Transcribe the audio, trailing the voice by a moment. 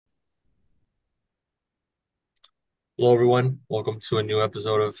Hello, everyone. Welcome to a new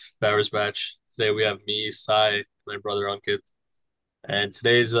episode of Barris Batch. Today we have me, Sai, my brother Ankith, and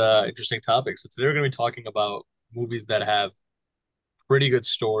today's interesting topic. So today we're going to be talking about movies that have pretty good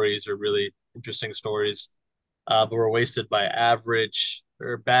stories or really interesting stories, but were wasted by average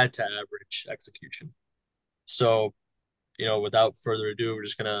or bad to average execution. So, without further ado, we're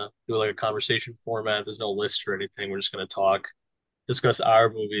just gonna do like a conversation format. There's no list or anything. We're just gonna talk, discuss our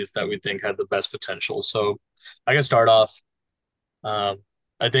movies that we think had the best potential. So I can start off. Um,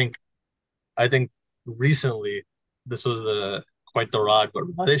 I think I think recently this was quite the rod, but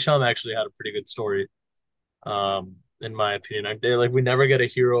Radesham actually had a pretty good story, in my opinion. We never get a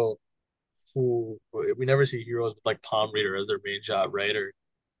hero who we never see heroes with like palm reader as their main job, right? Or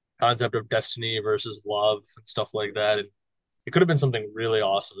concept of destiny versus love and stuff like that. And it could have been something really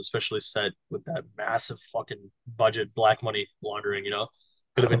awesome, especially set with that massive fucking budget black money laundering,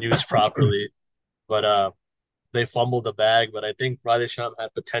 could have been used properly. But they fumbled the bag, but I think Radesham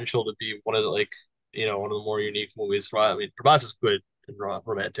had potential to be one of the one of the more unique movies. I mean, Prabhas is good in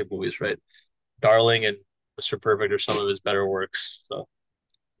romantic movies, right? Darling and Mr. Perfect are some of his better works. So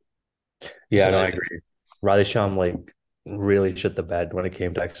that's Yeah, what no, I I think. agree. Radisham really shit the bed when it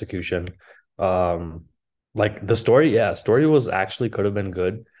came to execution. Um, the story, yeah, story was actually could have been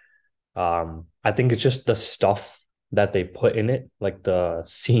good. I think it's just the stuff that they put in it, like the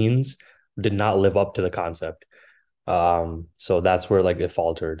scenes, did not live up to the concept. So that's where like it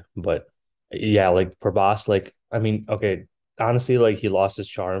faltered. But yeah, like Prabhas, I mean, okay, honestly, like he lost his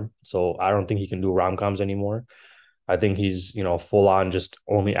charm, so I don't think he can do rom-coms anymore. I think he's, full on just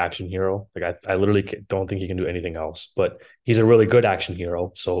only action hero. I literally don't think he can do anything else, but he's a really good action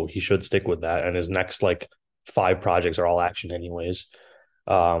hero. So he should stick with that. And his next like five projects are all action anyways.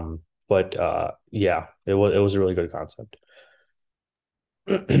 But yeah, it was a really good concept.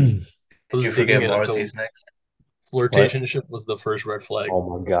 I Did was you digging forget it until Marty's next? What? flirtationship was the first red flag.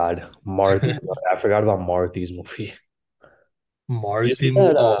 Oh my God. Marty. I forgot about Marty's movie. Did you see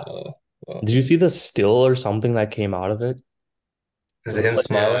Marty, that? uh, Did you see the still or something that came out of it? Is It it was him like,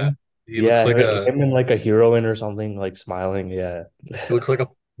 yeah, smiling? he looks yeah, like a him and like a heroine or something, like smiling. Yeah. he looks like a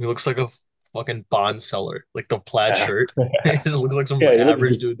he looks like a fucking bond seller, like the plaid Yeah. shirt. He just looks like some Yeah, he looks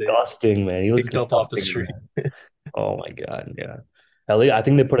average dude they disgusting, man. He looks picked up off the disgusting, street. man. Oh my God, yeah. At least I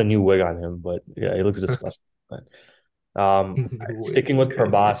think they put a new wig on him, but yeah, he looks disgusting. But, Wait, sticking that's with crazy.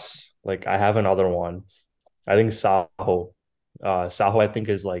 Prabhas, like I have another one. I think Saho. Saho, I think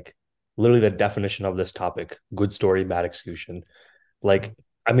is like literally the definition of this topic. Good story, bad execution. Like,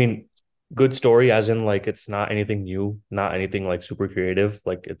 I mean, good story as in like it's not anything new, not anything like super creative.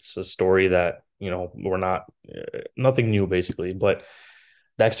 Like it's a story that, we're not nothing new basically, but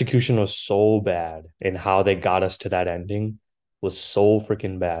the execution was so bad and how they got us to that ending was so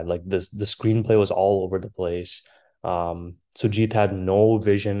freaking bad. Like this, the screenplay was all over the place. Sujit had no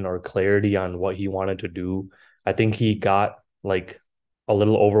vision or clarity on what he wanted to do. I think he got like a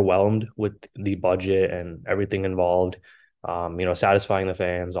little overwhelmed with the budget and everything involved. Satisfying the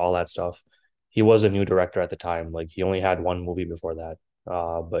fans, all that stuff. He was a new director at the time. Like he only had one movie before that.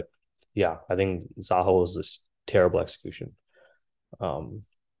 But yeah, I think Zaho was this terrible execution. Um,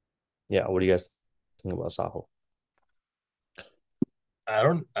 yeah, what do you guys think about Saho? I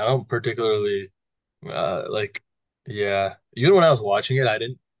don't particularly like yeah. Even when I was watching it,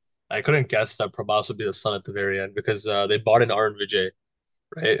 I couldn't guess that Prabhas would be the son at the very end because they bought in Arun Vijay,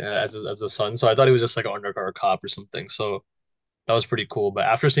 right, as the son. So I thought he was just like an undercover cop or something. So that was pretty cool. But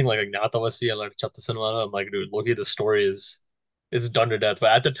after seeing like Agnatavasi and like Chatta Cinema, I'm like, dude, Loki, the story is it's done to death.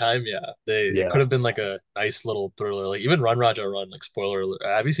 But at the time, yeah, they it could Yeah. have been like a nice little thriller. Like even Run Raja Run, like spoiler alert.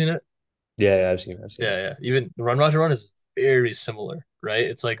 Have you seen it? Yeah, I've seen Yeah, it. yeah. Even Run Raja Run is very similar, right?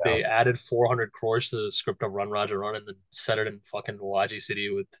 It's like Yeah. they added 400 crores to the script of Run Raja Run and then set it in fucking Waji City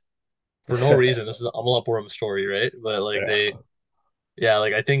with for no reason. This is an Amalapuram story, right? But like Yeah. yeah,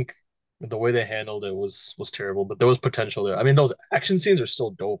 like I think the way they handled it was terrible, but there was potential there. I mean, those action scenes are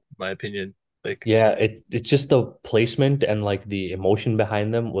still dope, in my opinion. Like, Yeah, it's just the placement and like the emotion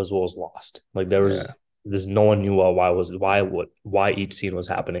behind them was what was lost. Like yeah, there's no one knew why each scene was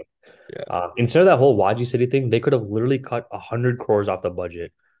happening. yeah, Instead of that whole Waji City thing, they could have literally cut 100 crores off the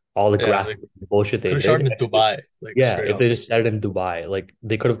budget. All the yeah. They graphics bullshit they could have did. shot in Dubai, like Yeah, straight if up. they just set it in Dubai, like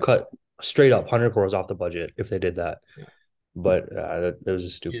they could have cut straight up 100 crores off the budget if they did that. Yeah. But that was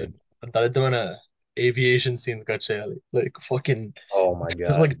just Yeah. stupid. Aviation scenes got like fucking. Oh my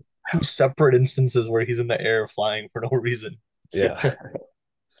There's God. like two separate instances where he's in the air flying for no reason. Yeah.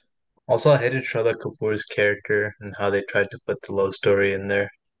 Also, I hated Shraddha Kapoor's character and how they tried to put the love story in there.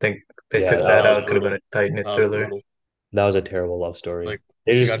 I think they Yeah, took Yeah, that that was out. Could have been brutal. a tight knit That was thriller. brutal. that was a terrible love story. Like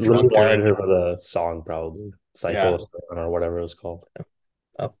They she just got literally drunk wanted during her for the song, probably. Yeah. Cycle or whatever it was called.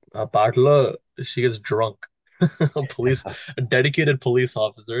 Bartla, she gets drunk. A dedicated police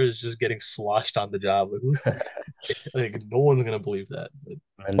officer is just getting sloshed on the job. Like no one's gonna believe that. But,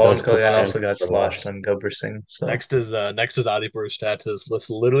 And Pawan does Kalyan uh, cocaine also got for sloshed laughs. on Gabbar Singh. So next is Adipur status. That's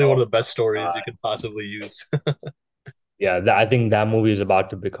literally one Oh of the best stories you God. could possibly use. Yeah, I think that movie is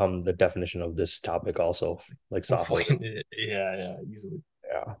about to become the definition of this topic also, like Saho. Fucking yeah, yeah, easily.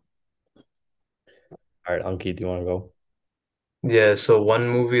 Yeah. All right, Ankit, do you want to go? yeah, so one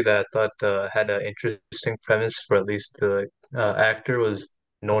movie that I thought had an interesting premise for at least the actor was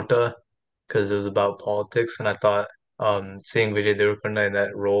Nota, because it was about politics, and I thought seeing Vijay Deverakonda in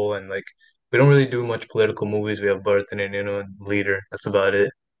that role, and like we don't really do much political movies. We have Bharat and Leader. That's about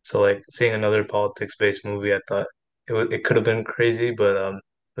it. So like seeing another politics-based movie, I thought it could have been crazy, but it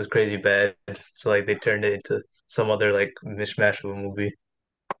was crazy bad. So like they turned it into some other like mishmash of a movie.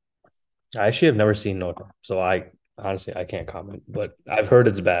 I actually have never seen Nota, so I honestly I can't comment, but I've heard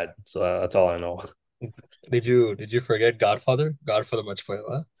it's bad, so that's all I know. Did you forget Godfather? Godfather much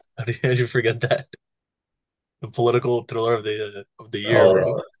prueba. How did you forget that? The political thriller of the year, Oh,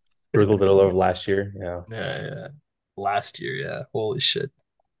 bro. Brutal Thriller of last year. Yeah, Yeah, yeah. Last year, yeah. Holy shit.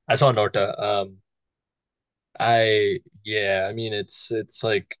 I saw Norta. Yeah, I mean it's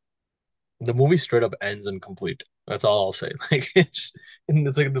like the movie straight up ends incomplete. That's all I'll say. Like it's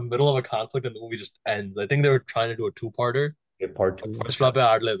like in the middle of a conflict and the movie just ends. I think they were trying to do a two-parter. okay, part But two. first flop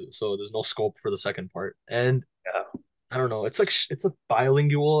so there's no scope for the second part. And Yeah, I don't know. It's like it's a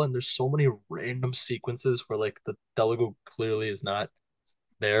bilingual and there's so many random sequences where like the Telugu clearly is not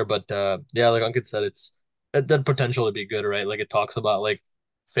there. But yeah, like Ankit said, it's that potential to be good, right? Like it talks about like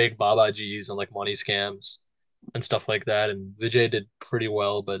fake Babajis and like money scams and stuff like that. And Vijay did pretty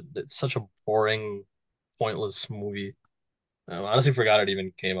well, but it's such a boring, pointless movie. I honestly forgot it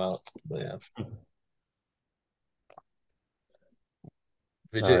even came out. But yeah,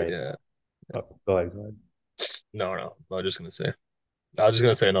 all Vijay, right. yeah. Oh, go ahead, go ahead. No, no. I was just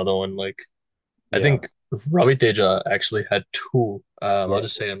gonna say another one. Like I Yeah, think Ravi Teja actually had two. yeah. I'll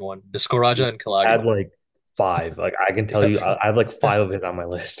just say in one, Disco Raja and I Kiladi. had like five. Like I can tell you, I have like five of his on my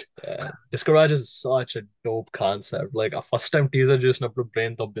list. Yeah, Disco Raja is such a dope concept. Like a first time teaser just up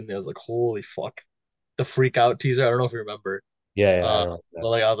brain thump in there. I was like, holy fuck. The freak out teaser. I don't know if you remember. Yeah, yeah, I Uh, remember that. but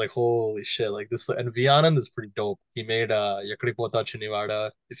like I was like, holy shit, like this and Vianand is pretty dope. He made Yakri Pota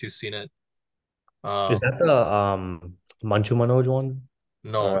Chiniwada, if you've seen it. Is Um that the Manchu Manoj one?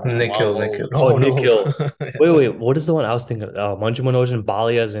 no, Or no, Mamo. Nikhil. oh, No, no. Nikhil. Yeah. Wait, wait. What is the one I was thinking? Manchu Manoj and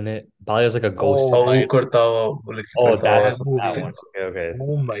Balia's in it. Balia's like a ghost. Oh Oh, my, वो it's करता हुआ बोले कि Oh, करता हुआ that's that something that movie. one. things. Okay, okay.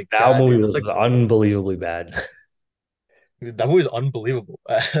 Oh my That God, movie dude. It's was like unbelievably bad. that movie is unbelievable.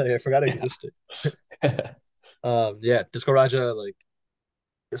 I forgot it existed. Yeah, Disco Raja, like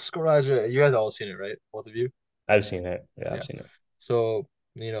Disco Raja, you guys all seen it, right? Both of you? I've seen it. Yeah, I've Yeah. seen it. So,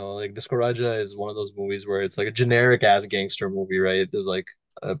 like Disco Raja is one of those movies where it's like a generic ass gangster movie, right? There's like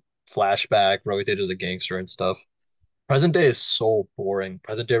a flashback, Ravi Teja is a gangster and stuff. Present day is so boring.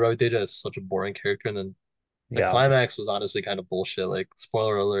 Present day Ravi Teja is such a boring character, and then the Yeah, climax was honestly kind of bullshit. Like,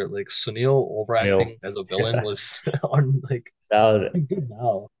 spoiler alert, like Sunil Neil. overacting as a villain was on like That was it. good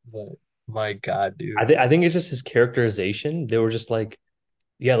now, but my God, dude. I think it's just his characterization. They were just like,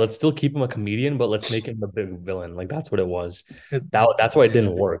 yeah, let's still keep him a comedian, but let's make him the big villain. Like that's what it was. It, That's why it yeah,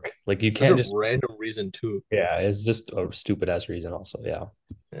 didn't work. Like you such can't a just random reason too. yeah, it's just a stupid ass reason also. Yeah.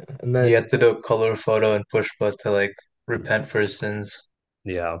 Yeah. And He then had to do a color photo and Pushpa to like repent for his sins.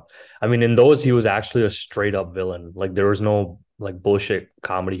 Yeah. I mean, in those he was actually a straight up villain. Like there was no like bullshit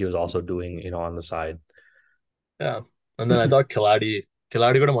comedy he was also doing, on the side. yeah, and then I thought Kiladi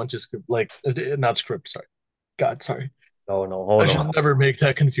got a bunch of script, like not script. Sorry, God, sorry. Oh no, oh I no. should never make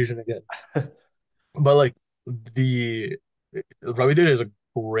that confusion again. But like the Ravi Dev is a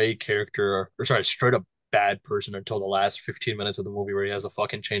great character, or sorry, straight up bad person until the last 15 minutes of the movie where he has a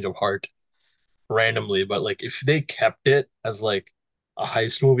fucking change of heart randomly. But like if they kept it as like a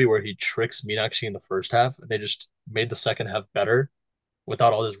heist movie where he tricks Meenakshi in the first half and they just made the second half better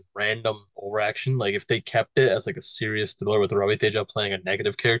without all this random overaction, like if they kept it as like a serious thriller with Ravi Teja playing a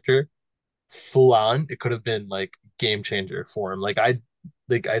negative character, full on, it could have been like game changer for him. I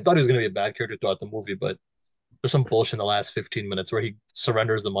thought he was gonna be a bad character throughout the movie, but there's some bullshit in the last 15 minutes where he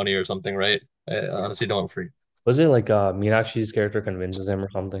surrenders the money or something, right? I honestly don't free. Was it like Meenakshi's character convinces him or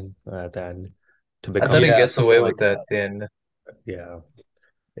something at the end to I thought become he Yeah, gets something away like with that that. at the end. yeah.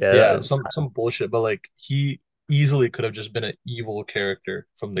 Yeah, Yeah, some bullshit, but like he easily could have just been an evil character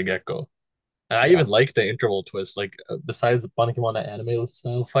from the get-go. And I yeah. even like the interval twist. Like besides the Panakim on the anime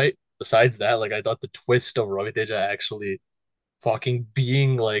style fight, besides that, like I thought the twist of Ravi Teja actually fucking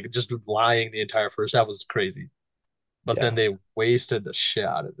being like just lying the entire first half was crazy. But then Yeah. they wasted the shit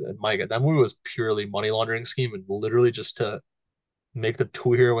out of it. And my God, that movie was purely money laundering scheme and literally just to make the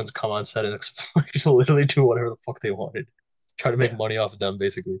two heroines come on set and to literally do whatever the fuck they wanted. Try to make money off of them,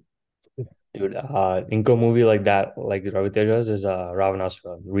 basically. Dude, Inco movie like that, like Ravi Teja's is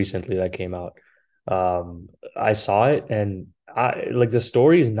Ravanasura recently that came out. I saw it and I like the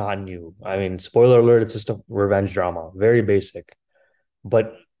story is not new. I mean, spoiler alert, it's just a revenge drama, very basic.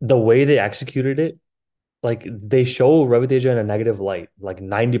 But the way they executed it, like they show Ravi Teja in a negative light, like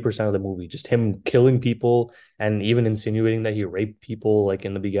 90% of the movie, just him killing people and even insinuating that he raped people, like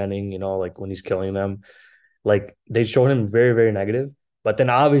in the beginning, like when he's killing them. Like they showed him very, very negative. But then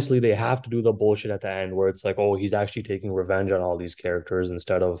obviously they have to do the bullshit at the end where it's like, oh, he's actually taking revenge on all these characters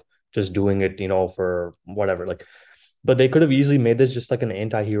instead of just doing it, for whatever. Like, but they could have easily made this just like an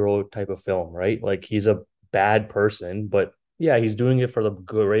anti-hero type of film, right? Like he's a bad person, but yeah, he's doing it for the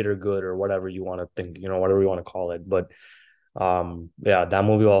greater good or whatever you want to think, whatever you want to call it. But yeah, that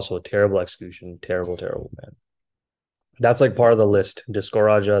movie also terrible execution, terrible, terrible, man. That's like part of the list.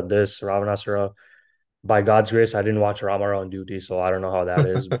 Discoraja, this, Ravanasura. By God's grace, I didn't watch Rama on duty, so I don't know how that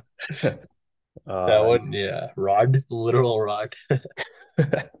is. That uh, one, yeah, Rod, literal Rod.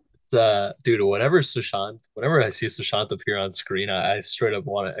 Dude, whenever I see Sushant appear on screen, I straight up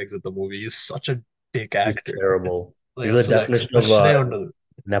want to exit the movie. He's such a big he's actor. terrible. Like, He's the definition of especially on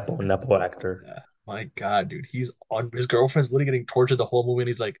nepo actor. yeah, my God, dude, he's on his girlfriend's literally getting tortured the whole movie, and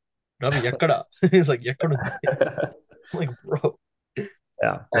he's like, "Navi yakada." He's like, "Yakada." I'm like, bro,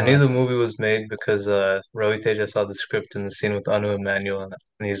 Yeah. I knew the movie was made because Ravi Teja saw the script in the scene with Anu Emmanuel,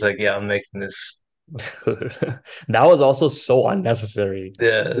 and he's like, "Yeah, I'm making this." That was also so unnecessary.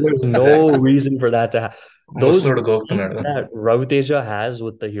 Yeah, There's no exactly. reason for that to happen. Those Mustard scenes Goktanadu. that Ravi Teja has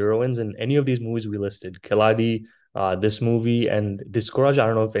with the heroines in any of these movies we listed, Khiladi, this movie, and Discourage, I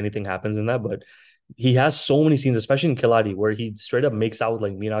don't know if anything happens in that, but he has so many scenes, especially in Khiladi, where he straight up makes out with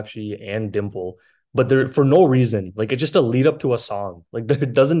like Meenakshi and Dimple, but they're for no reason. Like it's just a lead up to a song. Like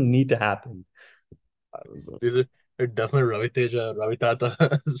it doesn't need to happen. These are definitely Ravi Teja, Ravi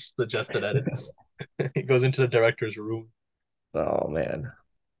Tata suggested edits. He goes into the director's room. Oh man,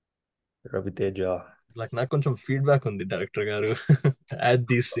 Ravi Teja. Like, నాకు కొంచెం feedback on the director గారు. Add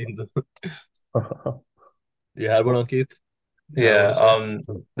these scenes. You have one, Ankith? You have one Yeah, to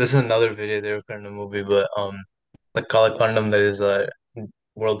say? this is another Vijay Deverakonda movie, but the Kalakandam that is a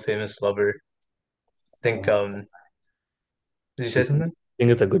world famous lover. I think did you say You something?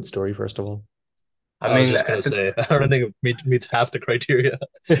 think it's a good story, first of all? I I was mean, just gonna say, I don't think it meets half the criteria.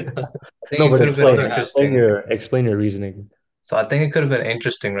 I think No, it but could have been explain interesting. your reasoning. So I think it could have been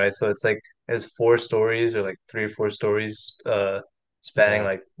interesting, right? So it's like it's four stories or like three or four stories spanning Yeah.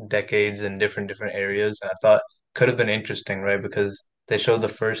 like decades in different areas. And I thought could have been interesting, right? Because they showed the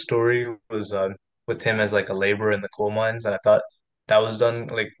first story was with him as like a laborer in the coal mines, and I thought that was done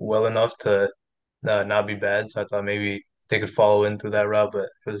like well enough to not be bad. So I thought maybe they could follow into that route, but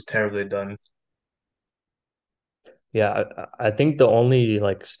it was terribly done. Yeah, I think the only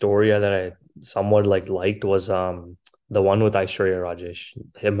like story that I somewhat like liked was the one with Aishwarya Rajesh,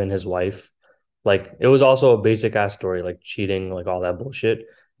 him and his wife. Like it was also a basic ass story, like cheating, like all that bullshit.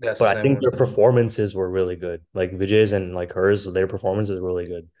 That's the But I same think one. their performances were really good. Like Vijay's and like hers, their performance is really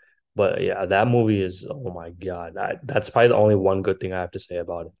good. But yeah, that movie is oh my God. That's probably the only one good thing I have to say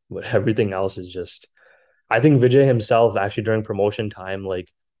about it. But everything else is just I think Vijay himself actually during promotion time, like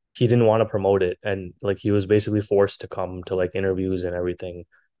he didn't want to promote it, and like he was basically forced to come to like interviews and everything.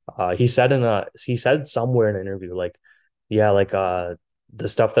 He said somewhere in an interview like, yeah, like the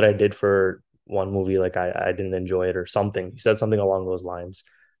stuff that I did for one movie, like I didn't enjoy it or something. He said something along those lines,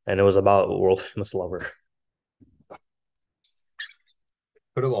 and it was about World Famous Lover.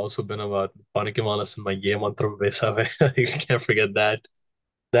 Could have also been about Panikimalas and my game mantram Vesave. You can't forget that.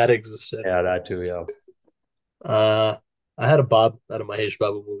 That existed. Yeah, that too. Yeah, Uh, I had a Mahesh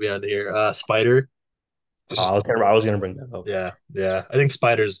Babu movie on here. Spider. I was gonna bring that up. Yeah, yeah. I think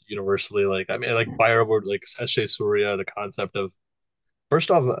Spider's universally like. I mean, like Fire Award, like S.J. Surya. The concept of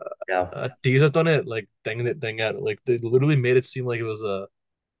first off, Yeah, teaser on it, like thing at like they literally made it seem like it was a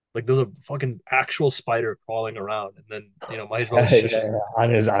like there's a fucking actual spider crawling around, and then Mahesh Babu yeah, shushes.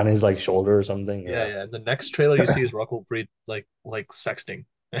 yeah. On his like shoulder or something. Yeah, Yeah. yeah. And the next trailer you see is Russell Breed like sexting.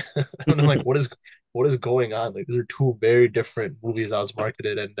 And I'm like, what is going on? Like these are two very different movies I was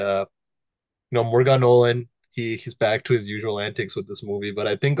marketed, and Morgan Nolan, he's back to his usual antics with this movie, but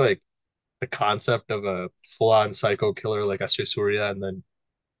I think like the concept of a full-on psycho killer like Astrid Surya and then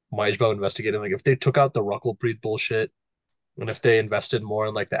Mahesh Babu investigating, like if they took out the Russell Breed bullshit and if they invested more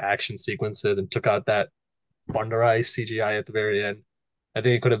in like the action sequences and took out that under eye CGI at the very end. I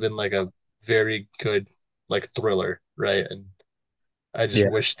think it could have been like a very good like thriller, right? And I just Yeah.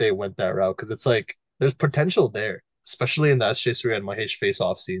 wish they went that route because it's like there's potential there, especially in the SJ Surya and Mahesh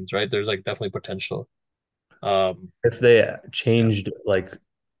face-off scenes, right? There's like definitely potential. Um, If they yeah, changed like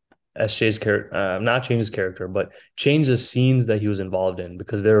SJ's character, not change his character, but change the scenes that he was involved in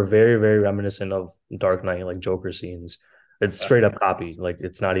because they're very, very reminiscent of Dark Knight, like Joker scenes. It's yeah. straight up copy. Like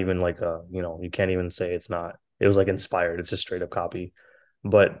it's not even like a, you can't even say it's not. It was like inspired. It's a straight up copy.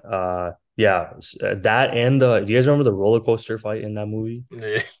 But yeah, that and the do you guys remember the roller coaster fight in that movie?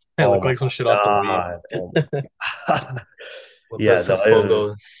 Yeah. It Oh looked my like some shit off the Wii. God. Oh my God. Yeah, That's a full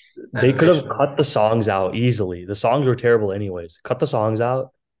go they could have animation. cut the songs out easily. The songs were terrible anyways. Cut the songs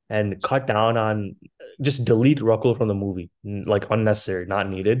out and cut down on just delete Ruckle from the movie, like unnecessary, not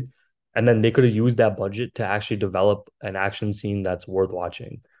needed. And then they could have used that budget to actually develop an action scene that's worth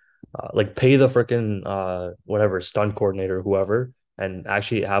watching. Like pay the freaking whatever stunt coordinator, whoever, and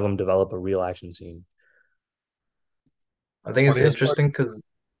actually have them develop a real action scene. I think it's Funniest part, interesting because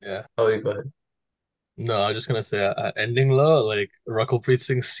yeah. oh, you go ahead. No, I was just gonna say, ending low, like Rucklepreet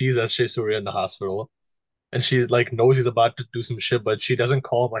Singh sees SJ Surya in the hospital, and she like knows he's about to do some shit, but she doesn't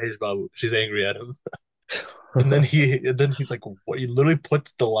call Mahesh Babu. She's angry at him. And then he's like, what? He literally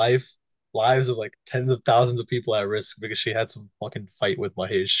puts the lives of like tens of thousands of people at risk because she had some fucking fight with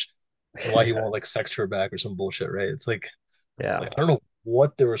Mahesh and why he won't like sext her back or some bullshit, right? It's Yeah. like I don't know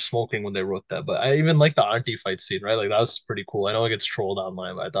what they were smoking when they wrote that, but I even like the auntie fight scene, right? Like that was pretty cool. I know it gets trolled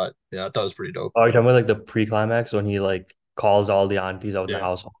online, but I thought it was pretty dope. Oh, you're talking about like the pre-climax when he like calls all the aunties out in the Yeah,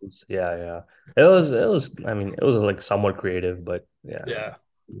 households. Yeah, yeah. It was I mean, it was like somewhat creative, but yeah, yeah.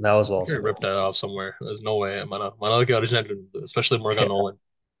 that was I'm sure he also ripped that off somewhere. There's no way. Mana que original, especially Morgan yeah. Nolan.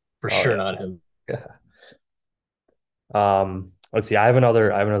 For Oh sure yeah. not him. Yeah. Let's see. I have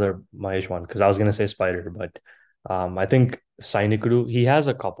another Mahesh one because I was gonna say Spider, but I think Sainikuru, he has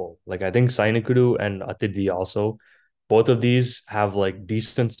a couple. Like I think Sainikuru and Atidhi also, both of these have like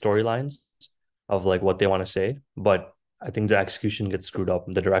decent storylines of like what they want to say, but I think the execution gets screwed up.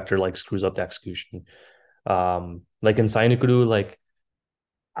 The director like screws up the execution. Like in Sainikuru, like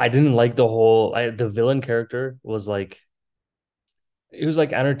I didn't like the villain character was like it was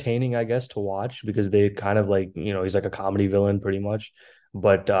like entertaining, I guess, to watch because they kind of like, he's like a comedy villain pretty much.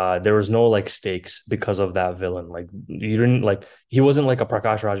 But there was no like stakes because of that villain. Like you didn't like he wasn't like a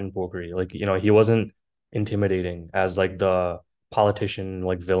Prakash Rajan Pokri. Like, he wasn't intimidating as like the politician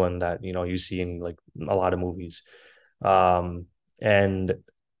like villain that, you see in like a lot of movies. And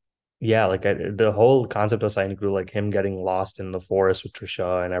yeah, like the whole concept of Signing Crew, like him getting lost in the forest with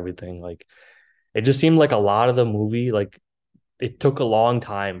Trisha and everything, like it just seemed like a lot of the movie, like it took a long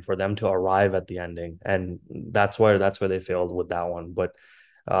time for them to arrive at the ending, and that's where they failed with that one. But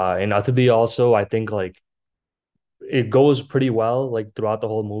in Atidi also, I think like it goes pretty well like throughout the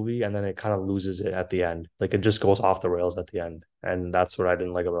whole movie, and then it kind of loses it at the end. Like it just goes off the rails at the end, and that's what I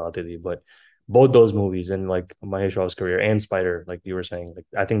didn't like about Atidi. But both those movies and like Mahesh Raw's career and Spider, like you were saying, like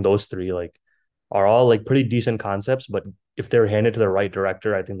I think those three like are all like pretty decent concepts, but if they were handed to the right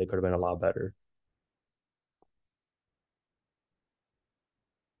director, I think they could have been a lot better.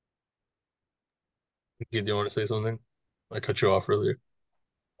 Do you want to say something? I cut you off earlier.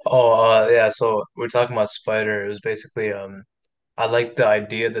 Oh, yeah. So we're talking about Spider. It was basically I like the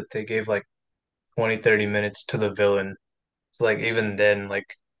idea that they gave like 20-30 minutes to the villain. So like even then,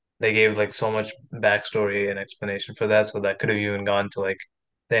 like they gave like so much backstory and explanation for that, so that could have even gone to like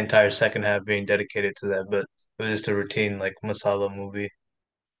the entire second half being dedicated to that. But it was just a routine like masala movie.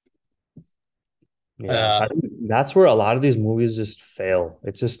 Yeah, Uh, I think that's where a lot of these movies just fail.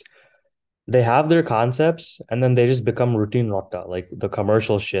 It's just they have their concepts and then they just become routine rotta, like the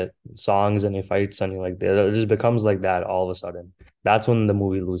commercial shit, songs and fights and like it just becomes like that all of a sudden. That's when the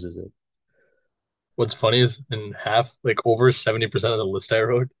movie loses it. what's funny is in half, like over 70% of the list I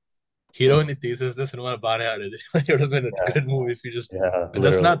wrote, Hero ni thesis this and what about it. It would have been a Yeah, good movie if you just yeah, and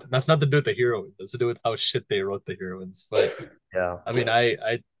literally. that's not to do with the heroines. That's to do with how shit they wrote the heroines. But Yeah. I mean I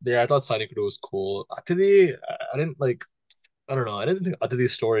thought Sonic was cool. Atidi, I didn't like I don't know. I didn't think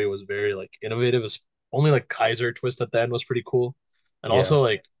Atiti's story was very like innovative. It's only like Kaiser twist at the end was pretty cool. And Yeah. also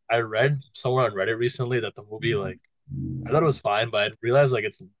like I read somewhere on Reddit recently that the movie like I thought it was fine, but I realized like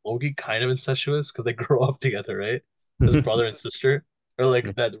it's low-key kind of incestuous because they grow up together, right? As brother and sister, or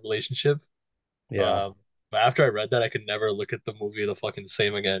like that relationship. Yeah. Um, but after I read that, I could never look at the movie the fucking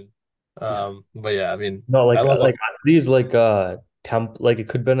same again. But yeah, I mean, No, I love like these like it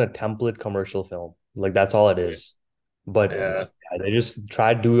could have been a template commercial film. Like that's all it is. But Yeah. yeah, they just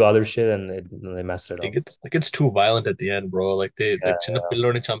tried to do other shit and they messed it up. It gets too violent at the end, bro. Like they Yeah, like Chinna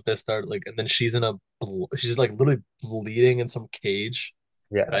Pillone Champe start like and then she's like literally bleeding in some cage,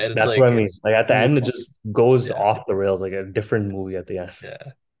 yeah, right? It's that's what like I mean. it's Like at the too end, it fucking just goes yeah, off the rails, like a different movie at the end.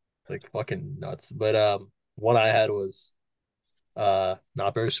 yeah. Like fucking nuts. But one I had was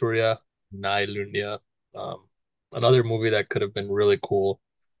Naber Surya, Nai Lunya. Um another movie that could have been really cool.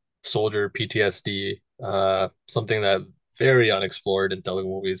 Soldier PTSD, something that very unexplored in Telugu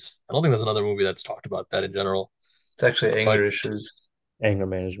movies. I don't think there's another movie that's talked about that in general. It's actually But anger issues. Anger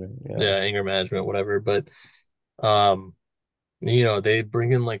management. Yeah. yeah, anger management, whatever. But um, you know, they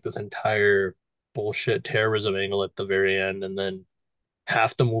bring in like this entire bullshit terrorism angle at the very end, and then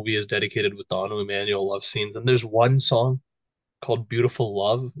half the movie is dedicated with the Anu Emmanuel love scenes. And there's one song called Beautiful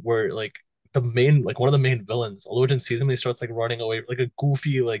Love where like the main like one of the main villains, Allu sees him and he starts like running away like a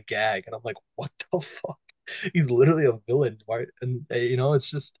goofy like gag. And I'm like, what the fuck? He's literally a villain. Why? And you know, it's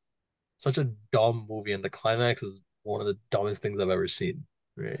just such a dumb movie, and the climax is one of the dumbest things I've ever seen.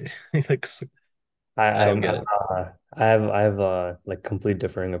 Right? Like I don't I'm get it. I have a like complete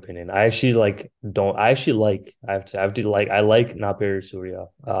differing opinion. I actually like don't I actually like I have to like I like Naper Surya.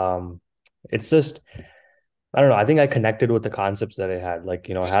 It's just I don't know. I think I connected with the concepts that it had. Like,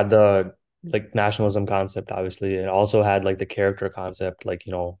 I had the like nationalism concept, obviously, and also had like the character concept, like,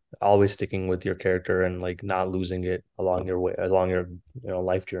 always sticking with your character and like not losing it along your way, along your,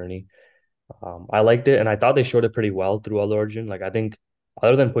 life journey. I liked it, and I thought they showed it pretty well through Allu Arjun. Like, I think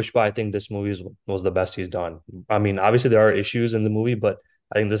other than Pushpa, I think this movie was the best he's done. I mean, obviously there are issues in the movie, but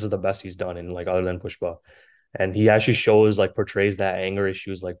I think this is the best he's done in like other than Pushpa, and he actually shows like portrays that anger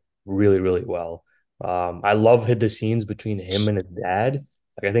issues like really really well. I love hit the scenes between him and his dad.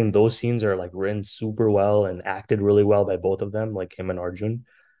 Like I think those scenes are like written super well and acted really well by both of them, like him and Arjun.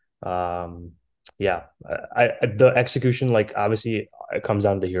 Um, yeah, the execution, like obviously it comes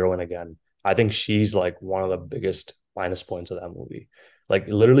down to the heroine again. I think she's like one of the biggest minus points of that movie. Like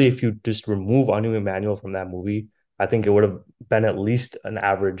literally, if you just remove Anu Emmanuel from that movie, I think it would have been at least an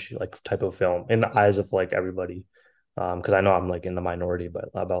average like type of film in the eyes of like everybody. Because I know I'm like in the minority, but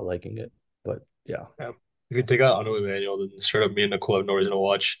about liking it. But yeah, Yeah. You can take out Anu Emmanuel, then straight up me and Nicole have no reason to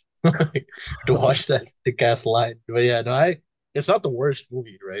watch to watch that thick ass line. But yeah, no, I it's not the worst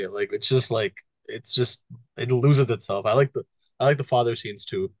movie, right? Like it's just it loses itself. I like the father scenes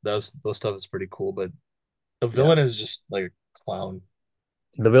too. Those stuff is pretty cool, but the yeah. villain is just like a clown.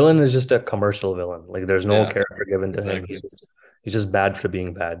 The villain is just a commercial villain. Like there's no Yeah, character given to him. exactly. He's just bad for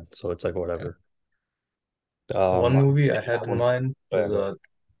being bad. So it's like Yeah. whatever. One Um, movie I had in one- mind was Whatever.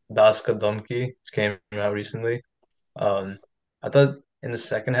 Das Ka Damki, which came out recently. Um, I thought in the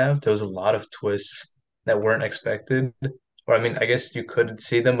second half there was a lot of twists that weren't expected. Or I mean, I guess you could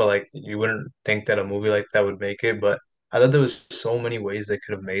see them, but like you wouldn't think that a movie like that would make it. But I thought there was so many ways they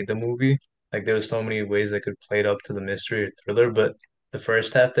could have made the movie. Like there was so many ways they could play it up to the mystery or thriller. But the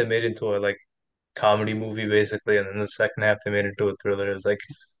first half they made into a like comedy movie basically, and then the second half they made it into a thriller. It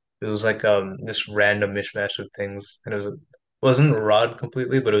was like this random mishmash of things, and it wasn't Rod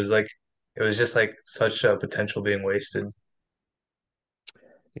completely, but it was just like such potential being wasted.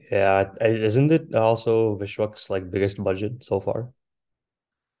 Yeah, isn't it also Vishwak's like biggest budget so far?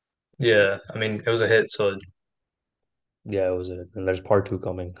 Yeah, I mean it was a hit, so Yeah, it was it. And there's part two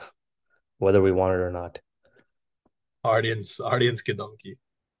coming, whether we want it or not. Audience Kid Donkey.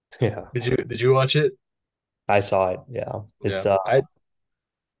 Yeah, Did you watch it? I saw it. Yeah, Yeah. I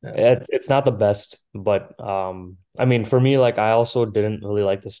yeah. it's not the best, but I mean, for me, like I also didn't really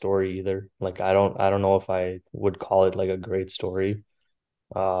like the story either. Like I don't know if I would call it like a great story.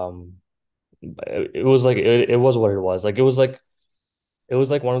 Um, it was like it was what it was. Like it was like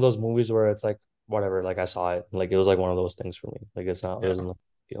one of those movies where it's like whatever. Like I saw it. Like it was like one of those things for me. Like it's not it Yeah. doesn't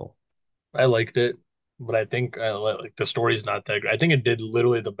feel. I liked it, but I think like the story's not that great. I think it did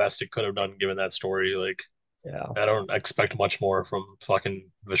literally the best it could have done given that story. Like Yeah. I don't expect much more from fucking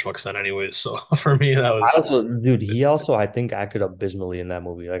Vishwak Sen anyways. So for me, that I was also, dude, he also I think acted abysmally in that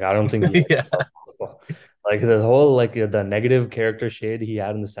movie. Like I don't think he yeah, like the whole like the negative character shade he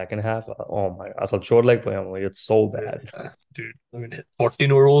had in the second half. Oh my, I saw short like like it's so bad. dude. I mean, 14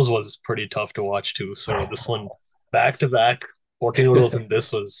 Noodles was pretty tough to watch too. So this one back to back, 14 Noodles, and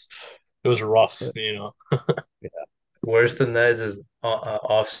this was it was rough. You know. worse than that is his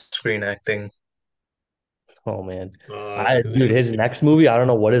off-screen acting. Oh man, Yeah, I dude, his next movie, I don't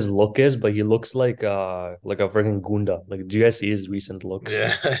know what his look is, but he looks like a freaking Gunda. Like, do you guys see his recent looks?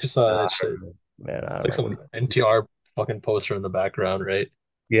 yeah, I saw Uh, that shit. man, I It's don't like know what. some NTR fucking poster in the background, right?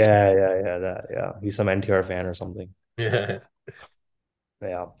 Yeah, yeah, yeah, that, yeah. He's some NTR fan or something. Yeah.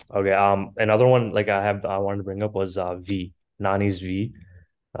 Yeah. Okay. Another one like I wanted to bring up was V, Nani's V.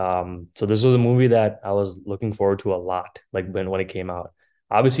 So this was a movie that I was looking forward to a lot, like when it came out.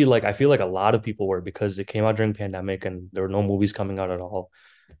 Obviously, like I feel like a lot of people were because it came out during pandemic and there were no movies coming out at all.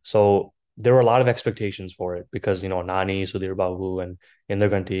 So there were a lot of expectations for it because Nani, Sudhir Babu, and Inder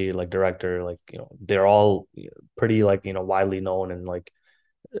Ganti, like director, like they're all pretty like widely known and like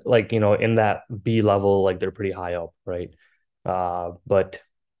in that B level, like they're pretty high up, right? But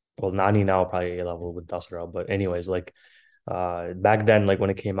well, Nani now probably A level with Dasara, but anyways, like back then, like when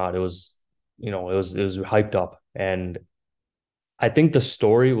it came out, it was it was hyped up, and I think the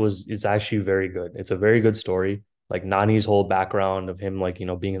story was is actually very good. It's a very good story. Like Nani's whole background of him, like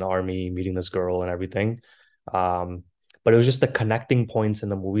being in the army, meeting this girl, and everything. Um, but it was just the connecting points in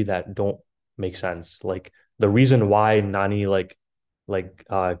the movie that don't make sense. Like the reason why Nani, like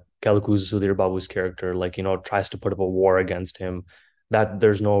Kelakuz Sudhir Babu's character, like tries to put up a war against him. That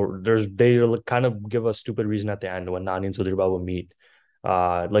there's they kind of give a stupid reason at the end when Nani and Sudhir Babu meet.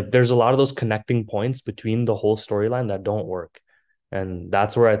 Like there's a lot of those connecting points between the whole storyline that don't work, and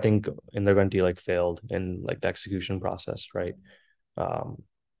that's where I think Indraganti like failed in like the execution process, right? Um,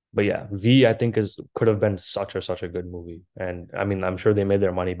 but yeah, V I think is could have been such a good movie, and I mean I'm sure they made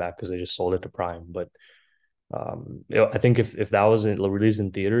their money back because they just sold it to Prime. But I think if that was released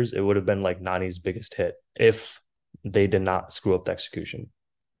in theaters, it would have been like Nani's biggest hit if they did not screw up the execution.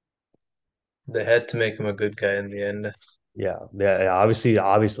 They had to make him a good guy in the end. Yeah. Obviously,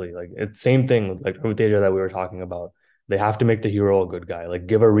 like it's same thing with like Rutasia that we were talking about. They have to make the hero a good guy, like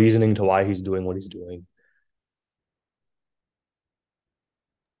give a reasoning to why he's doing what he's doing.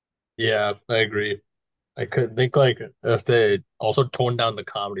 Yeah, I agree. I could think like if they also toned down the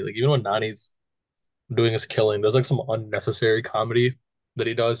comedy, like even when Nani's doing his killing, there's like some unnecessary comedy that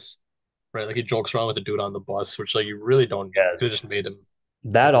he does, right? Like he jokes around with the dude on the bus, which like you really don't need. Yeah, You could have just made him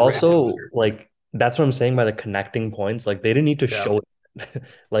that written him also better. like that's what I'm saying by the connecting points. Like they didn't need to Yeah, show it.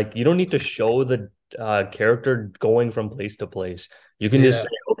 Like you don't need to show the character going from place to place. You can just yeah, say,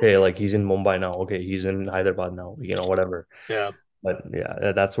 okay, like he's in Mumbai now. Okay, he's in Hyderabad now. Whatever. yeah. But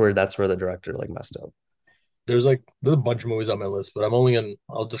yeah, that's where the director like messed up. There's a bunch of movies on my list, but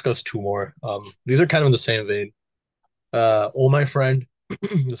I'll discuss two more. These are kind of in the same vein. Oh My Friend,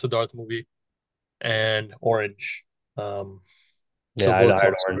 the Siddharth movie, and Orange. Um, so Yeah, I both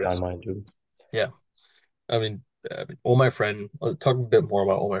had love Orange on stories. mine too. Yeah, Oh My Friend. I'll talk a bit more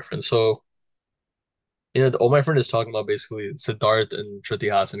about Oh My Friend. So, the Oh My Friend is talking about basically Siddharth and Shruti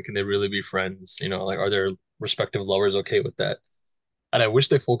Hassan. Can they really be friends? Like, are their respective lovers okay with that? And I wish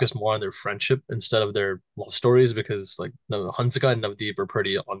they focused more on their friendship instead of their love stories because, like, no, Hansika and Navdeep are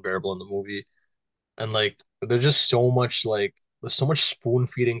pretty unbearable in the movie. And, like, there's just so much, like, there's so much spoon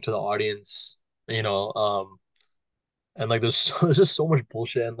feeding to the audience, you know. And like there's just so much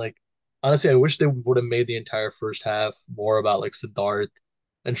bullshit. And like honestly, I wish they would have made the entire first half more about like Siddharth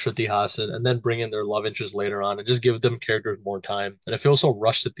and Shruti Hassan, and then bring in their love interest later on, and just give them characters more time. And it feels so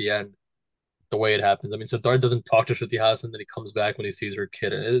rushed at the end, the way it happens. I mean, Siddharth doesn't talk to Shruti Hassan, then he comes back when he sees her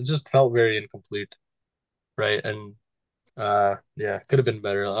kid, and it just felt very incomplete, right? And yeah, could have been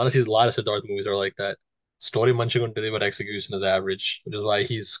better. Honestly, a lot of Siddharth movies are like that. Story munching on but execution is average, which is why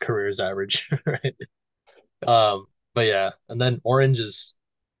his career is average, right? But yeah, and then Orange is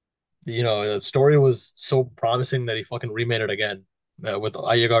the story was so promising that he fucking remade it again with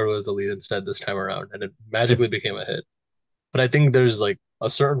Ayagaru as the lead instead this time around, and it magically became a hit. But I think there's like a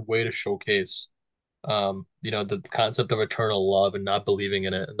certain way to showcase, the concept of eternal love and not believing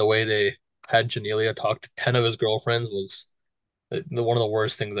in it. And the way they had Janelia talk to 10 of his girlfriends was one of the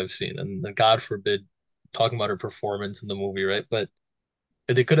worst things I've seen. And God forbid talking about her performance in the movie, right? But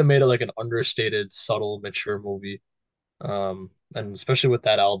they could have made it like an understated, subtle, mature movie, and especially with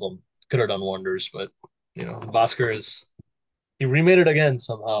that album, could have done wonders. But Bhaskar is he remade it again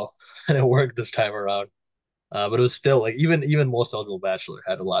somehow, and it worked this time around. But it was still like even Most Eligible Bachelor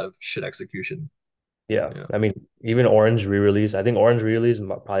had a lot of shit execution. Yeah, Yeah, I mean, even Orange re-release. I think Orange re-release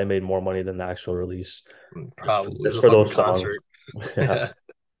probably made more money than the actual release, probably just the for fucking those songs. concert. Yeah. Yeah,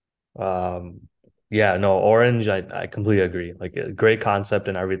 Um, yeah, no, Orange, I completely agree. Like a great concept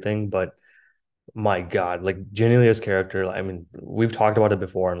and everything, but my God, like Genelia's character, I mean, we've talked about it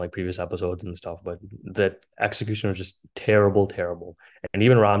before in like previous episodes and stuff, but the execution was just terrible, terrible. And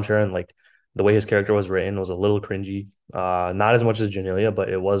even Ram Charan, like the way his character was written was a little cringy. Not as much as Genelia, but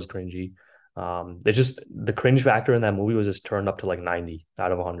it was cringy. It's just the cringe factor in that movie was just turned up to like 90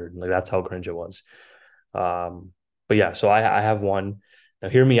 out of 100. Like that's how cringe it was. Um, but yeah, so I have one. Now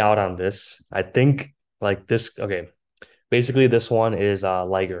hear me out on this. I think like this, okay. Basically, this one is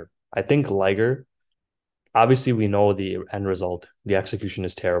Liger. I think Liger obviously we know the end result. The execution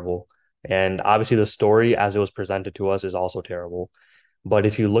is terrible. And obviously the story as it was presented to us is also terrible. But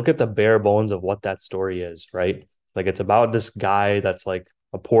if you look at the bare bones of what that story is, right? Like it's about this guy that's like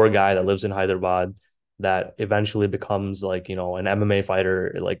a poor guy that lives in Hyderabad that eventually becomes like, an MMA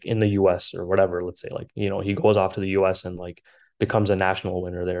fighter like in the US or whatever, let's say like, he goes off to the US and like becomes a national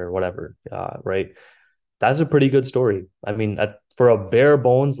winner there or whatever, right? That's a pretty good story. I mean, for a bare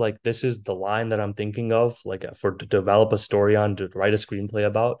bones, like this is the line that I'm thinking of, like for to develop a story on, to write a screenplay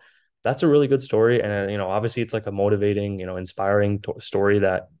about. That's a really good story, and obviously it's like a motivating, inspiring story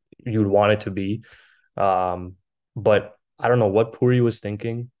that you'd want it to be. Um, but I don't know what Puri was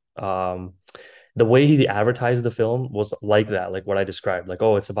thinking. The way he advertised the film was like that, like what I described. Like,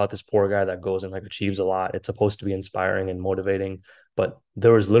 oh, it's about this poor guy that goes and like achieves a lot. It's supposed to be inspiring and motivating, but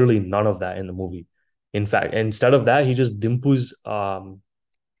there was literally none of that in the movie. In fact, instead of that, he just dimpus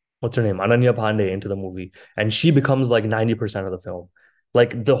what's her name? Ananya Pandey into the movie. And she becomes like 90% of the film.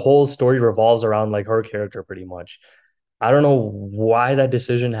 Like the whole story revolves around like her character pretty much. I don't know why that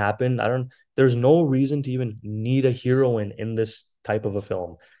decision happened. There's no reason to even need a heroine in this type of a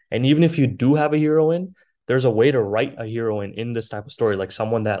film. And even if you do have a heroine, there's a way to write a heroine in this type of story, like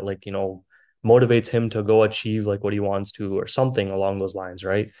someone that like, motivates him to go achieve like what he wants to or something along those lines,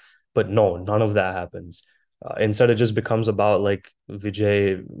 right? But no, none of that happens. Instead, it just becomes about like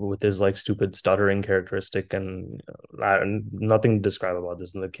Vijay with his like stupid stuttering characteristic and nothing to describe about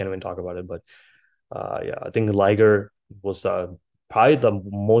this. And I can't even talk about it. But yeah, I think Liger was probably the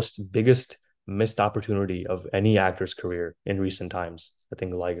most biggest missed opportunity of any actor's career in recent times. I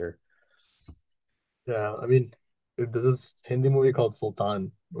think Liger. Yeah, I mean, there's this Hindi movie called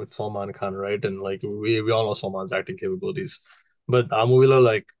Sultan with Salman Khan, right? And like we all know Salman's acting capabilities, but Amuvila,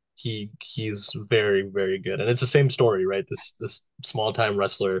 like he's very very good, and it's the same story, right? This small time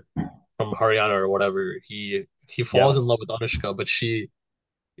wrestler from Haryana or whatever, he falls Yeah. in love with Anushka, but she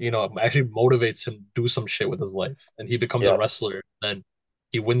actually motivates him to do some shit with his life, and he becomes a Yeah. wrestler. Then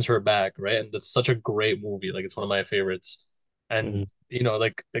he wins her back, right? And that's such a great movie. Like it's one of my favorites. And Mhm.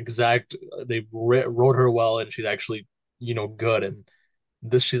 like exact, they wrote her well, and she's actually good. And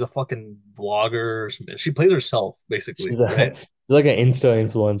this, she's a fucking vlogger. She plays herself basically, right? She's like an Insta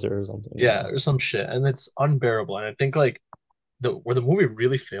influencer or something. Yeah, Yeah. or some shit, and it's unbearable. And I think like the where the movie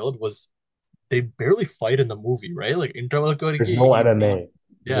really failed was they barely fight in the movie, right? Like in There's no he MMA.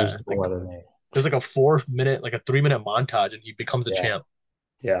 There's yeah, no like MMA. there's like a 4 minute, like a 3 minute montage, and he becomes a Yeah. champ.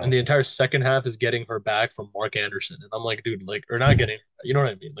 And Yeah. the entire second half is getting her back from Mark Anderson. And I'm like, dude, like, or not getting, you know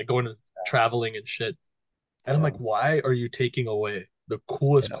what I mean? Like going to traveling and shit. And I'm Yeah. like, why are you taking away the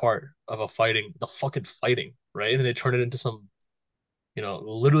coolest Yeah. part of a fighting, the fucking fighting, right? And they turn it into some,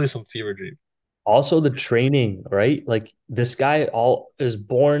 literally some fever dream. Also the training, right? Like this guy all is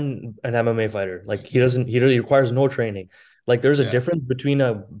born an MMA fighter. Like he really requires no training. Like there's a Yeah. difference between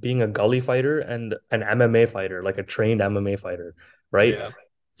a being a gully fighter and an MMA fighter, like a trained MMA fighter, right? Yeah.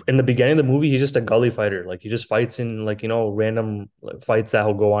 In the beginning of the movie, he's just a gully fighter. Like he just fights in like, random like, fights that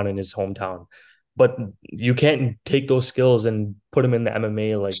will go on in his hometown. But you can't take those skills and put him in the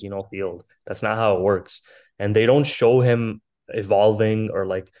MMA like, field. That's not how it works. And they don't show him evolving or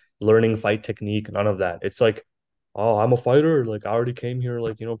like learning fight technique, none of that. It's like, oh, I'm a fighter. Like I already came here,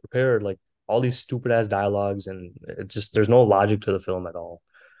 like, prepared. Like all these stupid ass dialogues, and it's just there's no logic to the film at all.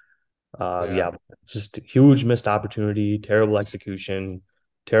 Yeah. Yeah, it's just huge missed opportunity, terrible execution,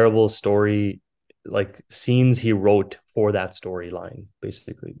 terrible story, like scenes he wrote for that storyline,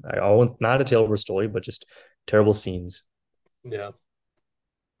 basically. I want not a terrible story, but just terrible scenes. Yeah.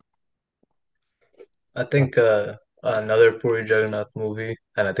 I think another Puri Jagannath movie,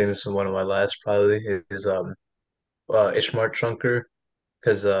 and I think this is one of my last probably, is Ishmar Shankar,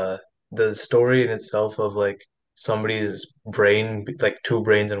 because the story in itself of like somebody's brain, like two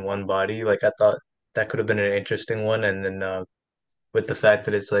brains in one body, like I thought that could have been an interesting one, and then with the fact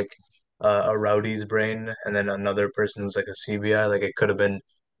that it's like a rowdy's brain and then another person who's like a CBI. Like it could have been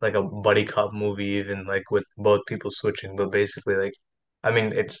like a buddy cop movie, even like with both people switching. But basically, like, I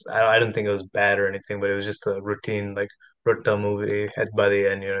mean, I didn't think it was bad or anything, but it was just a routine like Rutta movie at by the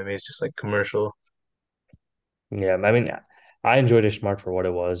end. You know what I mean? It's just like commercial. Yeah, I mean, I enjoyed Ishmart for what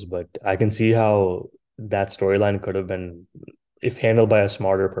it was, but I can see how that storyline could have been, if handled by a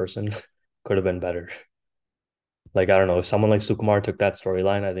smarter person, could have been better. Like, I don't know, if someone like Sukumar took that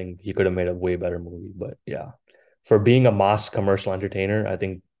storyline, I think he could have made a way better movie. But yeah, for being a mass commercial entertainer, I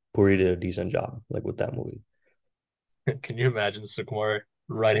think Puri did a decent job, like with that movie. Can you imagine Sukumar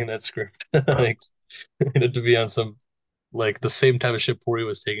writing that script? Like, it had to be on some, like, the same type of shit Puri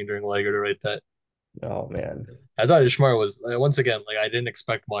was taking during Liger to write that. Oh man. I thought Ishmar was once again like I didn't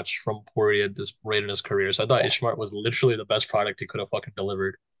expect much from Puri at this rate in his career. So I thought Ishmar was literally the best product he could have fucking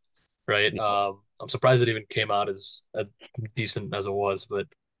delivered. Right. I'm surprised it even came out as decent as it was, but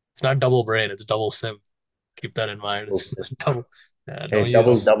it's not double brain, it's double sim. Keep that in mind. It's double. Yeah, Hey, don't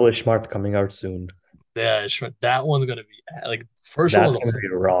use. double smart coming out soon. Yeah, sure. That one's gonna be like first one was That's a gonna be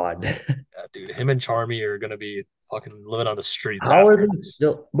rod. yeah, dude. Him and Charmy are gonna be fucking living on the streets How are after they this.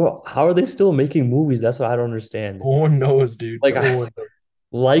 still, bro? How are they still making movies? That's what I don't understand. No one knows, dude. Like, No one knows.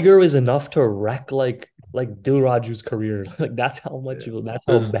 Liger is enough to wreck like Dil Raju's career. Like that's how much Yeah. that's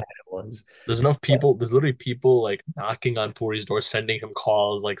how There's bad it was. there's enough But people. There's literally people like knocking on Puri's door, sending him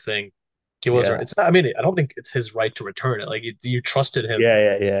calls, like saying, "Give us." yeah, It's not. I mean, I don't think it's his right to return it. Like you trusted him.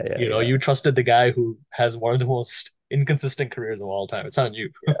 yeah. You trusted the guy who has one of the most inconsistent careers of all time. It's on you.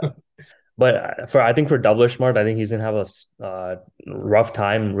 But for I think for Double Smart, I think he's gonna have a rough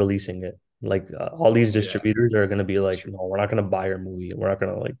time releasing it. Like all these Yeah, distributors are gonna be that's like, true. no, we're not gonna buy your movie. We're not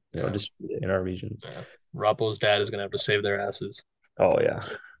gonna like Yeah, distribute it in our regions. yeah. Rappo's dad is gonna have to save their asses. Oh yeah,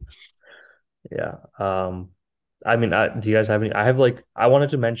 yeah. I mean, do you guys have any? I have like I wanted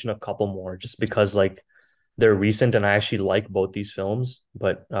to mention a couple more just because like they're recent and I actually like both these films.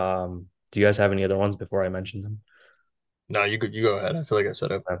 But do you guys have any other ones before I mention them? No, you go ahead. I feel like I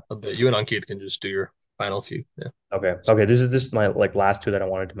said a bit. You and Ankith can just do your final few. Yeah. Okay. Okay. This is just my like last two that I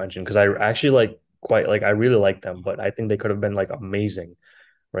wanted to mention because I actually like quite like I really like them, but I think they could have been like amazing,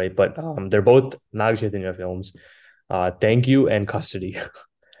 right? But they're both Nag Chaitanya films. Thank You and Custody.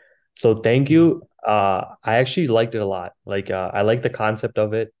 So Thank Mhm. You, I actually liked it a lot. Like I like the concept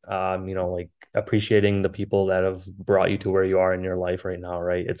of it. Like appreciating the people that have brought you to where you are in your life right now,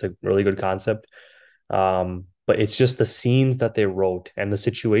 right? It's a really good concept. But it's just the scenes that they wrote and the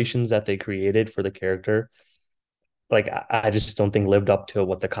situations that they created for the character like I just don't think lived up to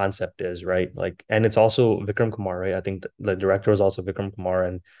what the concept is, right? Like, and it's also Vikram Kumar, right? I think the director is also Vikram Kumar,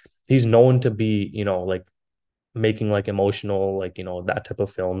 and he's known to be, like making like emotional, like that type of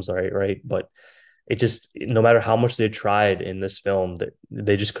films, right? Right, but it just no matter how much they tried in this film, that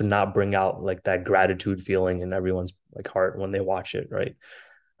they just could not bring out like that gratitude feeling in everyone's like heart when they watch it, right?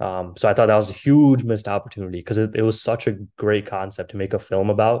 So I thought that was a huge missed opportunity because it was such a great concept to make a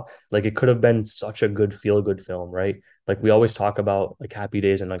film about. Like it could have been such a good feel good film, right? Like we always talk about like Happy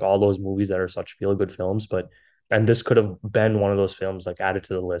Days and like all those movies that are such feel good films, but and this could have been one of those films like added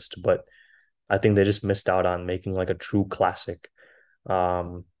to the list, but I think they just missed out on making like a true classic.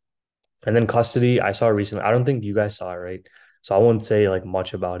 Um, and then Custody, I saw recently. I don't think you guys saw it, right? So I won't say like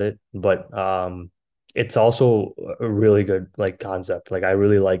much about it, but it's also a really good like concept. Like I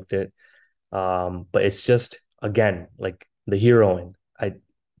really liked it. But it's just again like the heroine.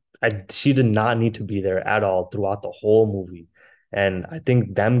 She did not need to be there at all throughout the whole movie. And I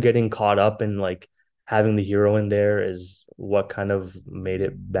think them getting caught up in like having the hero in there is what kind of made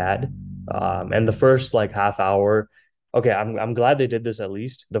it bad. And the first like half hour, okay, I'm glad they did this at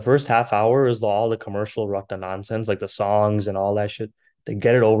least. The first half hour is all the commercial rutta nonsense, like the songs and all that shit. They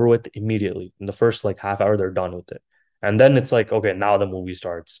get it over with immediately. In the first like half hour, they're done with it. And then it's like, okay, now the movie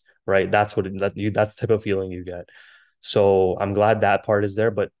starts, right? That's the type of feeling you get. So I'm glad that part is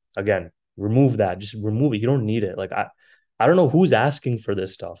there, but again, remove that. Just remove it. You don't need it. Like I don't know who's asking for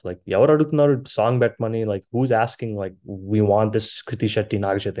this stuff. Like ఎవరు అడుగుతున్నారు song bet money. Like who's asking? Like we want this Kriti Shetty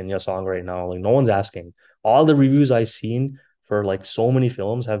Nag Chaitanya song right now. Like no one's asking. All the reviews I've seen for like so many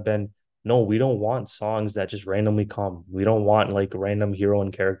films have been no, we don't want songs that just randomly come. We don't want like random hero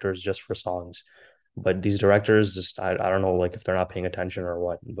and characters just for songs. But these directors just I don't know like if they're not paying attention or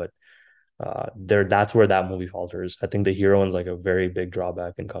what. But there that's where that movie falters. I think the heroine's like a very big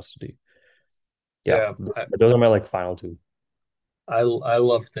drawback in Custody. Yeah, Yeah, but those are my like final two. I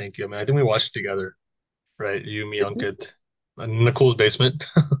love Thank You. I mean, I think we watched it together, right? You, me, Ankit, in Nicole's basement.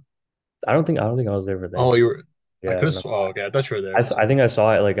 I don't think I was there for Oh, Thank You. you were. I Yeah, could have. no. Oh, okay. I thought you were there. I think I saw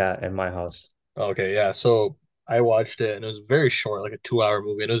it like in my house. Okay, yeah. So I watched it, and it was very short, like a 2 hour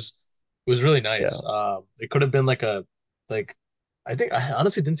movie. And it was really nice. Yeah, It could have been like a like. I think I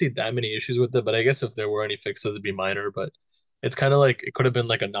honestly didn't see that many issues with it, but I guess if there were any fixes, it'd be minor. But it's kind of like it could have been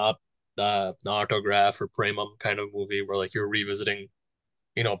like a not autograph or Premum kind of movie where like you're revisiting,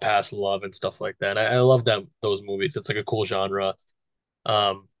 past love and stuff like that. And I love those movies. It's like a cool genre.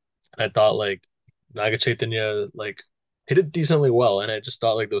 And I thought like Naga Chaitanya like hit it decently well, and I just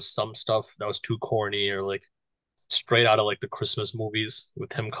thought like there was some stuff that was too corny or like straight out of like the Christmas movies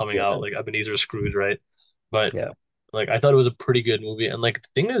with him coming out yeah, like Ebenezer Scrooge, right? But yeah, like I thought it was a pretty good movie, and like the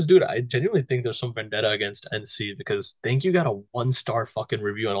thing is, dude, I genuinely think there's some vendetta against NC because Thank You got a 1 star fucking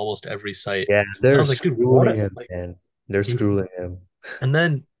review on almost every site, yeah. and I They're was like, dude, screwing what? him, Like, man. They're dude, screwing him. and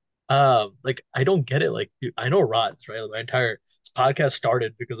then like I don't get it. Like I know rods, right? Like, my entire this podcast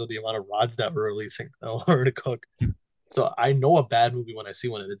started because of the amount of rods that we're releasing. I wanted to cook. So I know a bad movie when I see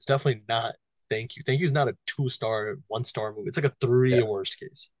one, and it's definitely not Thank You. Thank You is not a 2 star, 1 star movie. It's like a three Yeah. worst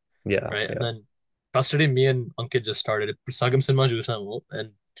case, Yeah. right? And Yeah. then custody, me and Ankit just started. Sagam Cinema Juice,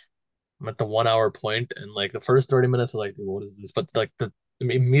 and I'm at the 1 hour point, and like the first 30 minutes, like, dude, what is this? But like the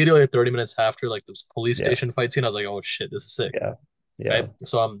immediately 30 minutes after, like this police Yeah. station fight scene, I was like, oh shit, this is sick, Yeah. right? Yeah.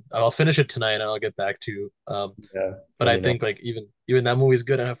 So I'll finish it tonight, and I'll get back to you. Yeah. But Let I me know. think like even that movie's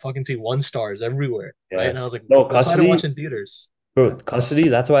good, and I fucking see 1 stars everywhere, right? Yeah. And I was like, No, that's why I don't watch custody. in theaters. Yeah, Bro, custody,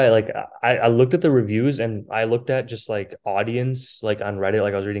 that's why I looked at the reviews and I looked at just like audience like on Reddit,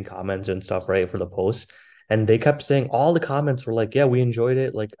 like I was reading comments and stuff, right, for the posts. And they kept saying all the comments were like, yeah, we enjoyed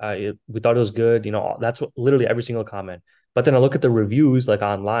it. Like we thought it was good. That's what literally every single comment. But then I look at the reviews like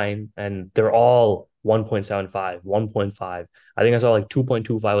online and they're all 1.75, 1.5. I think I saw like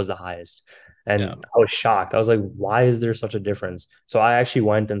 2.25 was the highest. yeah, And I was shocked. I was like, why is there such a difference? So I actually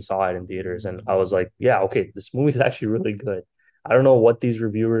went and saw it in theaters and I was like, yeah, okay, this movie is actually really good. I don't know what these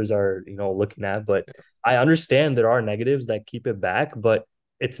reviewers are, looking at, but I understand there are negatives that keep it back, but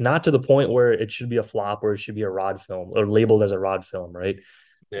it's not to the point where it should be a flop or it should be a rod film or labeled as a rod film, right?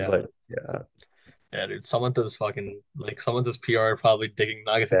 yeah, But yeah, yeah, dude. Samantha's fucking like Samantha's PR probably digging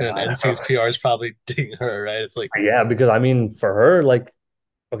Nagasaki, and yeah, NC's PR is probably digging her, right? It's like, yeah, because I mean, for her, like,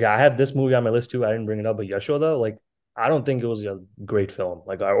 okay, I had this movie on my list too. I didn't bring it up, but Yashoda, like, I don't think it was a great film,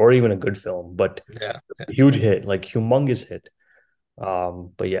 like, or even a good film, but yeah, yeah, huge hit, like, humongous hit.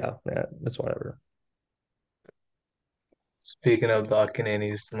 But yeah, yeah, that's whatever. Speaking of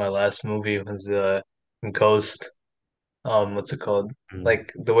documentaries, my last movie was Ghost. What's it called? Mm.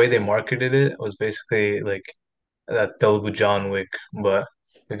 Like the way they marketed it was basically like that Telugu John Wick, but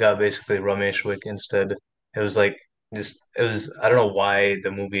we got basically Ramesh Wick instead. It was like it was I don't know why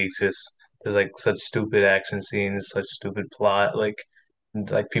the movie exists. There's like such stupid action scenes, such stupid plot, like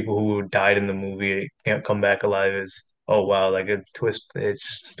people who died in the movie can't come back alive is oh wow, like a twist.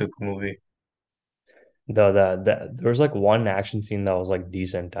 It's a stupid movie. There was like one action scene that was like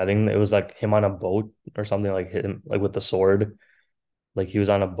decent. I think it was like him on a boat or something, like him like with the sword. Like he was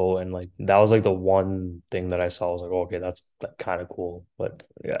on a boat and like that was like the one thing that I saw. I was like, okay, that's like, kind of cool. But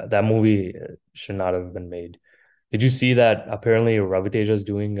yeah, that movie should not have been made. Did you see that apparently Raviteja is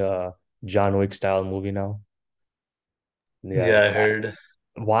doing a John Wick style movie now? Yeah. Yeah, I heard.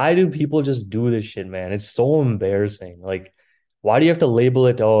 Why do people just do this shit, man? It's so embarrassing. Like, why do you have to label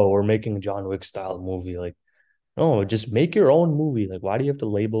it, oh, we're making a John Wick style movie? Like, no, just make your own movie. Like, why do you have to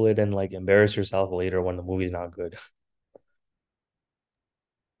label it and like embarrass yourself later when the movie's not good?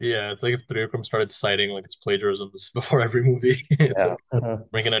 yeah. It's like if Trivikram started citing like its plagiarisms before every movie. It's Yeah. like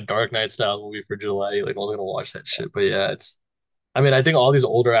making a Dark Knight style movie for July. Like, no one's gonna watch that shit. But yeah, it's. I mean, I think all these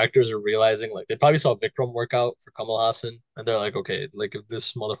older actors are realizing like they probably saw Vikram work out for Kamal Hassan, and they're like, okay, like if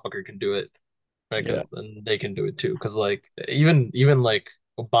this motherfucker can do it, right, Yeah. then they can do it too. Because like even like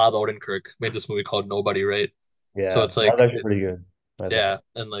Bob Odenkirk made this movie called Nobody, right? So Yeah. it's That was like actually pretty good. I saw yeah, it.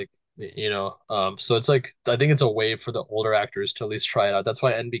 and like so it's like I think it's a way for the older actors to at least try it out. That's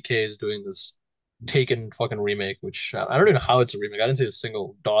why NBK is doing this Taken fucking remake, which I don't even know how it's a remake. I didn't see a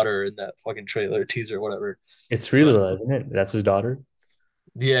single daughter in that fucking trailer, teaser, whatever. It's But Srilila, isn't it? That's his daughter.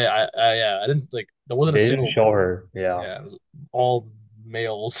 yeah, I didn't like there wasn't a They didn't single show her. Yeah. yeah, it was all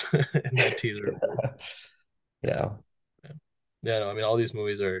males in that teaser. But yeah, Yeah. yeah, yeah. No, I mean, all these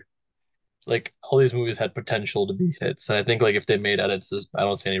movies are like all these movies had potential to be hits, and I think like if they made edits, I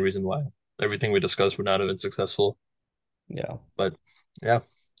don't see any reason why everything we discussed would not have been successful. Yeah. But yeah,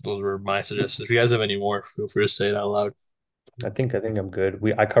 those were my suggestions. If you guys have any more, feel free to say it out loud. I think I'm good.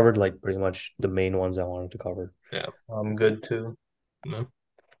 I covered like pretty much the main ones I wanted to cover. Yeah. I'm good too. No. All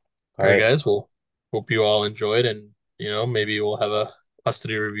All right, right. guys. Well, hope you all enjoyed, and maybe we'll have a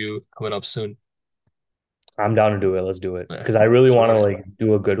custody review coming up soon. I'm down to do it. Let's do it. Yeah, Because I really want to sure. like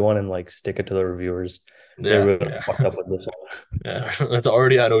do a good one and like stick it to the reviewers. They Yeah, really yeah, fucked up with this yeah. That's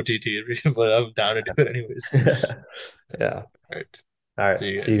already on OTT, but I'm down to do it anyways. one. Yeah. Yeah. All right. All right.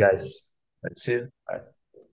 See you See you guys. guys. See ya. Bye.